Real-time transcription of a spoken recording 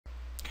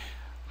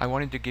I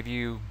wanted to give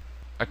you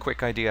a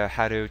quick idea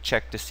how to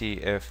check to see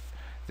if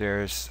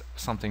there's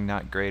something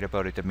not great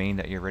about a domain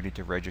that you're ready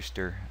to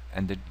register.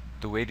 And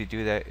the way to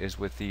do that is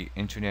with the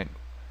Internet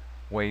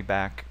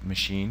WayBack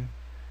machine.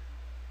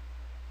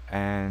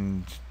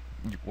 And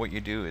what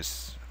you do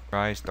is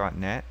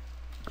rise.net.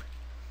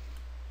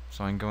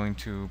 So I'm going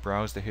to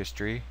browse the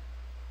history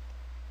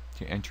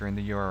to enter in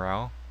the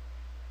URL.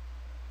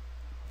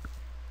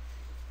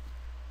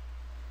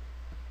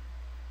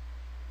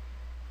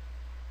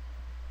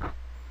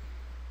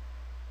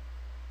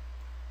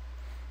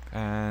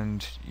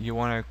 And you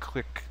want to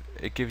click,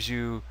 it gives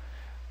you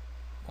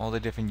all the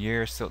different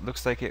years, so it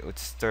looks like it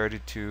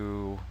started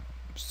to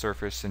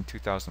surface in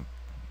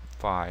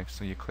 2005,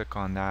 so you click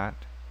on that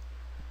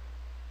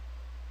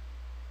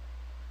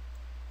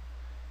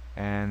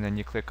and then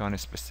you click on a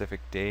specific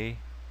day,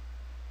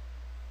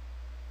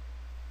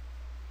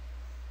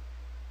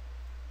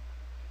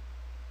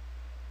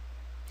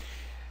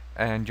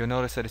 and you'll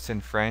notice that it's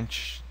in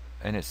French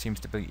and it seems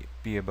to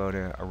be about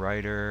a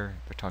writer.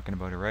 They're talking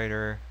about a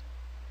writer,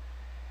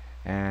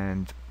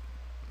 and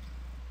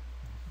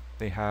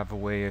they have a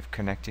way of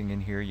connecting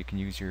in here. You can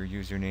use your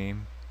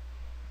username.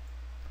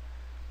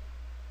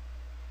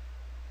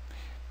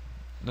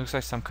 Looks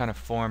like some kind of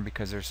form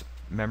because there's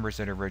members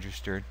that are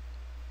registered,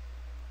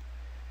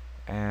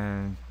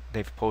 and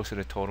they've posted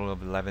a total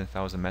of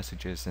 11,000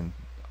 messages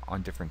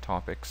on different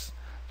topics.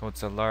 So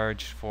it's a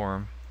large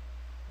forum.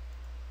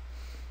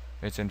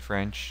 It's in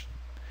French.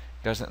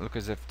 Doesn't look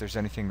as if there's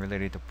anything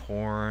related to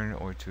porn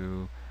or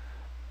to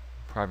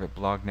private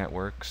blog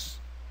networks,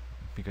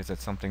 because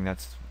that's something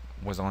that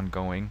was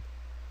ongoing,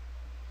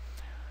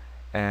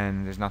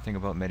 and there's nothing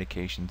about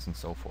medications and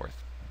so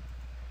forth.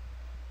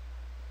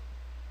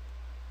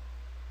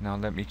 Now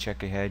let me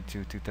check ahead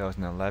to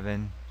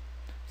 2011,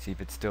 see if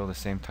it's still the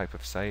same type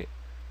of site.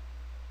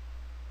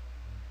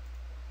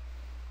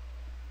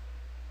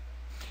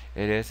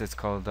 It is. It's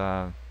called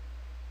Le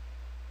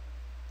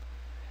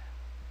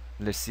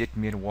Site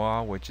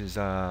Miroir, which is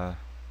oh,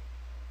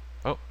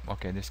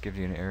 okay, this gives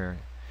you an error.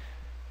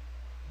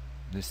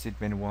 The Site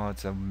Miroir,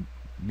 it's a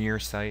mirror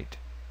site.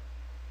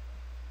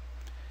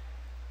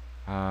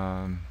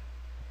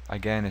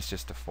 Again, it's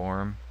just a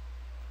forum,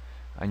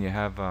 and you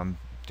have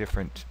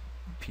different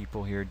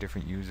people here,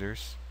 different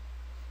users.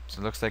 So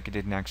it looks like it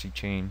didn't actually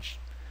change.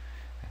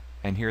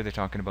 And here they're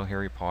talking about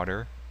Harry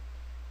Potter,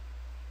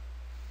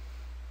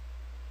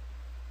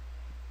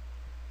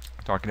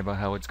 talking about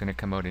how it's going to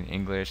come out in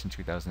English in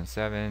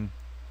 2007.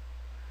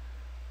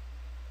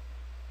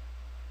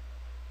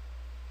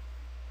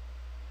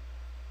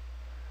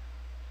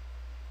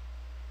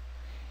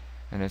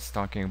 And it's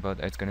talking about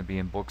it's going to be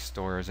in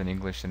bookstores in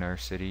English in our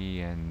city,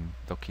 and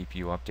they'll keep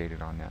you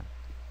updated on that.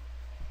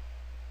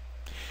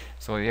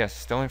 So yes,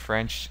 still in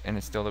French, and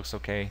it still looks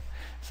okay.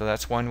 So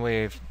that's one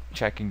way of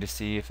checking to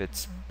see if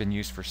it's been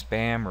used for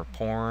spam or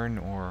porn,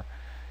 or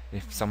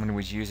if someone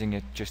was using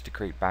it just to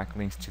create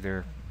backlinks to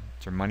their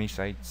money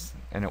sites,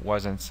 and it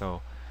wasn't.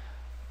 So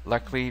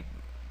luckily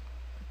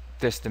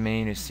this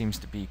domain seems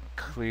to be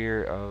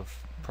clear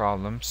of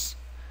problems.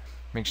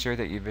 Make sure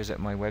that you visit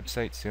my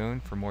website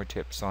soon for more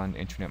tips on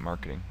internet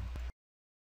marketing.